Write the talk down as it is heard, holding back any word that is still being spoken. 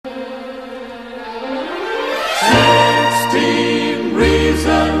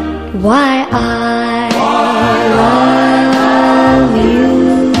why I love you.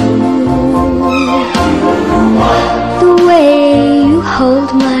 The way you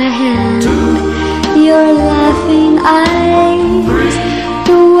hold my hand, your laughing eyes,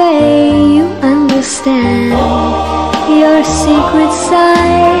 the way you understand your secret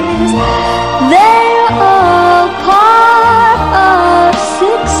sighs, they're all part of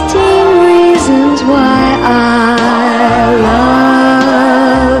 16 reasons why I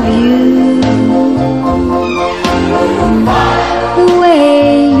love you. The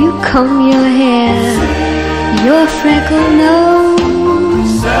way you comb your hair, your freckled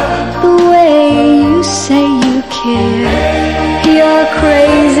nose, the way you say you care, your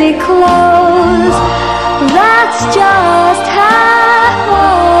crazy clothes, that's just half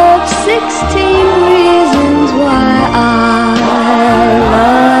of 16 reasons why I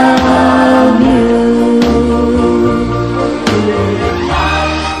love you.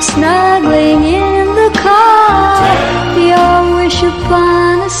 Snuggling in the car, your wish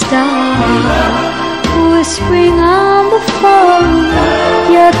upon a star, whispering on the phone,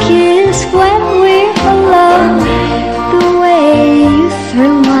 your kiss when we're alone, the way you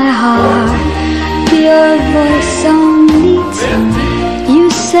thrill my heart, your voice so neat, you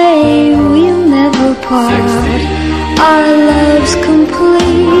say we'll never part, our love's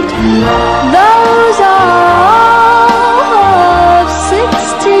complete, those are